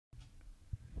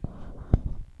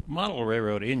Model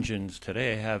railroad engines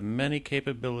today have many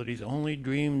capabilities only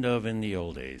dreamed of in the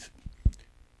old days.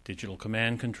 Digital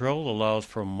command control allows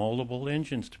for moldable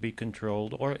engines to be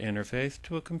controlled or interfaced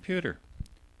to a computer.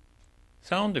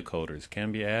 Sound decoders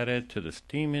can be added to the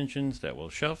steam engines that will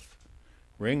chuff,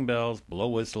 ring bells, blow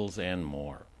whistles, and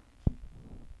more.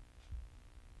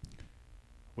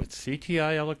 With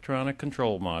CTI electronic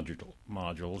control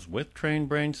modules with train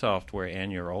brain software and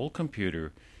your old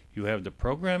computer, you have the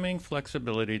programming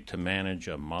flexibility to manage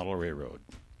a model railroad.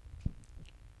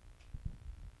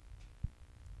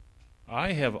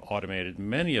 I have automated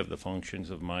many of the functions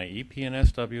of my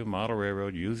EP&SW model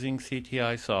railroad using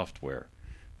CTI software.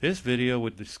 This video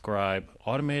would describe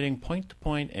automating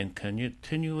point-to-point and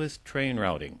continuous train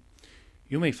routing.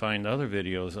 You may find other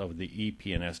videos of the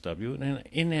EP&SW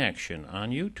in action on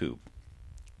YouTube.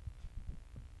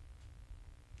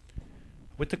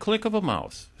 With the click of a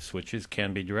mouse, switches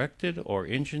can be directed or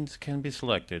engines can be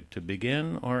selected to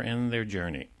begin or end their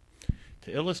journey.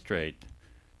 To illustrate,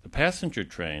 the passenger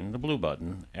train, the blue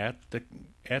button, at the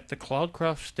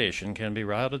Cloudcroft station can be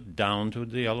routed down to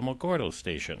the Alamogordo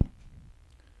station.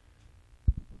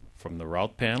 From the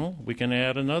route panel, we can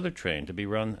add another train to be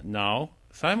run now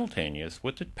simultaneous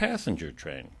with the passenger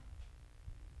train.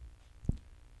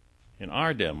 In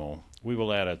our demo, we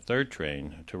will add a third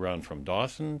train to run from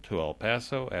Dawson to El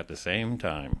Paso at the same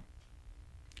time.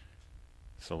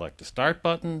 Select the Start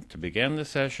button to begin the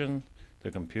session. The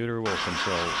computer will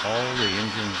control all the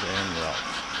engines and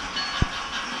routes.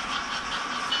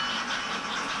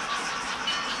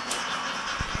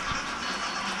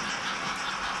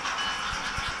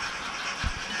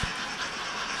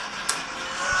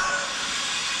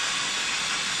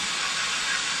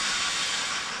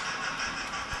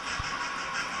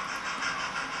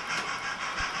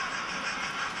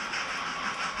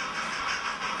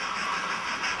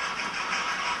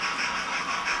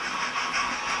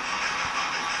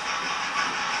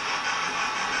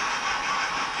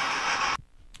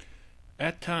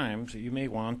 At times, you may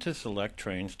want to select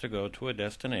trains to go to a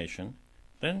destination,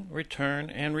 then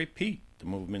return and repeat the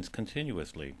movements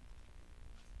continuously.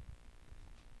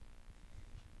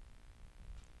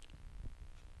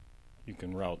 You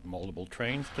can route multiple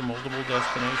trains to multiple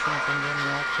destinations and then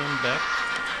route them back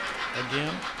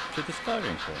again to the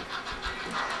starting point.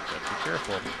 But be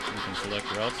careful, you can select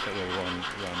routes that will run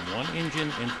one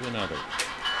engine into another.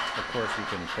 Of course, you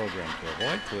can program to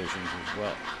avoid collisions as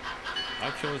well. I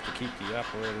chose to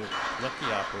let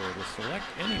the operator select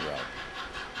any route.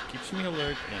 Keeps me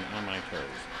alert and on my toes.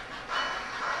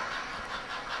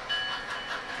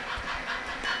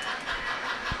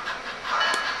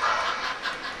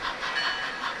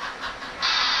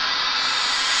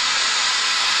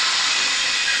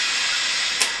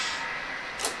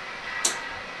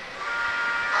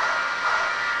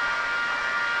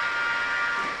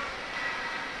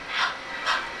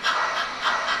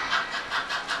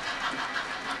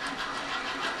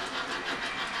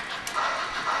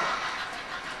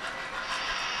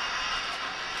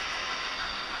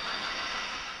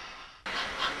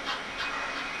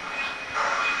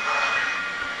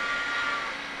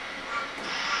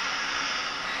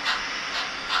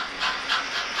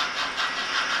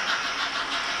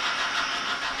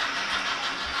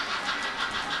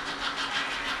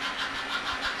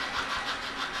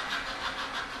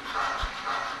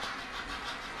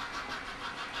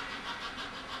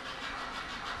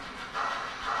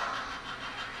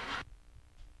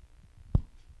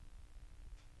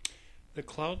 The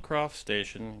Cloudcroft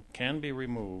station can be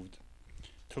removed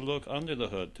to look under the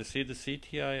hood to see the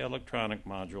CTI electronic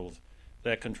modules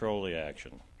that control the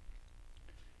action.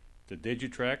 The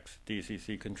Digitrax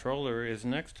DCC controller is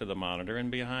next to the monitor,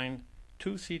 and behind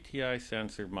two CTI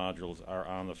sensor modules are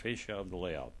on the fascia of the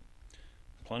layout.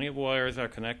 Plenty of wires are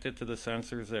connected to the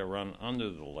sensors that run under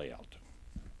the layout.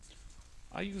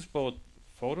 I use both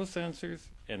photosensors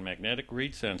and magnetic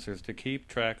read sensors to keep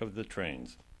track of the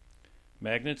trains.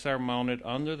 Magnets are mounted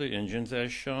under the engines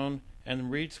as shown,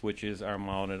 and reed switches are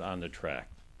mounted on the track.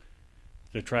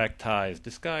 The track ties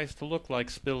disguised to look like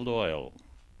spilled oil.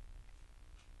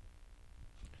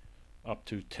 Up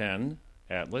to 10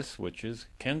 Atlas switches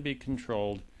can be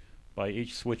controlled by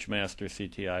each Switchmaster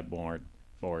CTI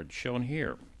board shown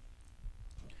here.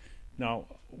 Now,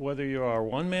 whether you are a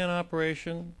one-man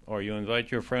operation or you invite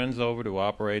your friends over to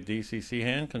operate DCC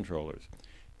hand controllers,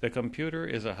 the computer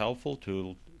is a helpful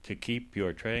tool to keep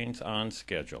your trains on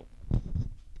schedule.